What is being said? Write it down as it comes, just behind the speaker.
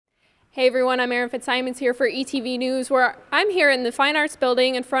Hey everyone, I'm Erin Fitzsimons here for ETV News, where I'm here in the Fine Arts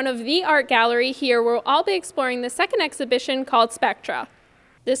Building in front of the Art Gallery here, where I'll be exploring the second exhibition called Spectra.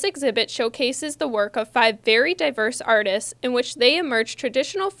 This exhibit showcases the work of 5 very diverse artists in which they emerge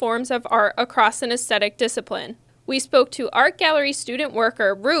traditional forms of art across an aesthetic discipline. We spoke to Art Gallery student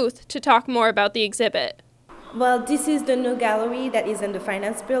worker Ruth to talk more about the exhibit. Well, this is the new gallery that is in the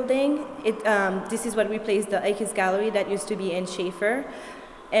Finance Building. This is what replaced the Aikis Gallery that used to be in Schaefer.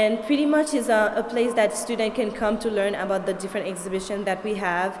 And pretty much is a place that students can come to learn about the different exhibitions that we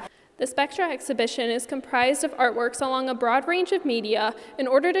have. The Spectra exhibition is comprised of artworks along a broad range of media in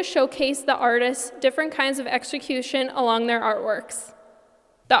order to showcase the artists' different kinds of execution along their artworks.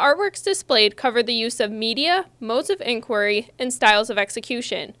 The artworks displayed cover the use of media, modes of inquiry, and styles of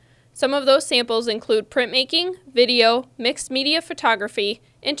execution. Some of those samples include printmaking, video, mixed media photography,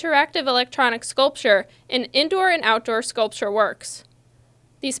 interactive electronic sculpture, and indoor and outdoor sculpture works.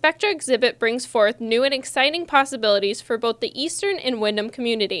 The Spectra exhibit brings forth new and exciting possibilities for both the Eastern and Windham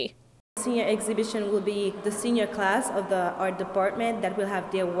community. The senior exhibition will be the senior class of the art department that will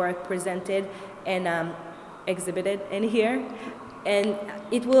have their work presented and exhibited in here. And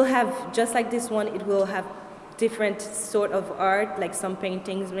it will have, just like this one, it will have different sort of art, like some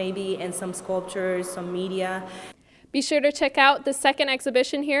paintings maybe, and some sculptures, some media. Be sure to check out the second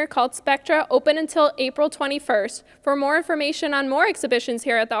exhibition here called Spectra, open until April 21st. For more information on more exhibitions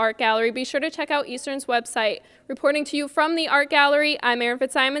here at the Art Gallery, be sure to check out Eastern's website. Reporting to you from the Art Gallery, I'm Erin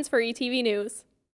Fitzsimons for ETV News.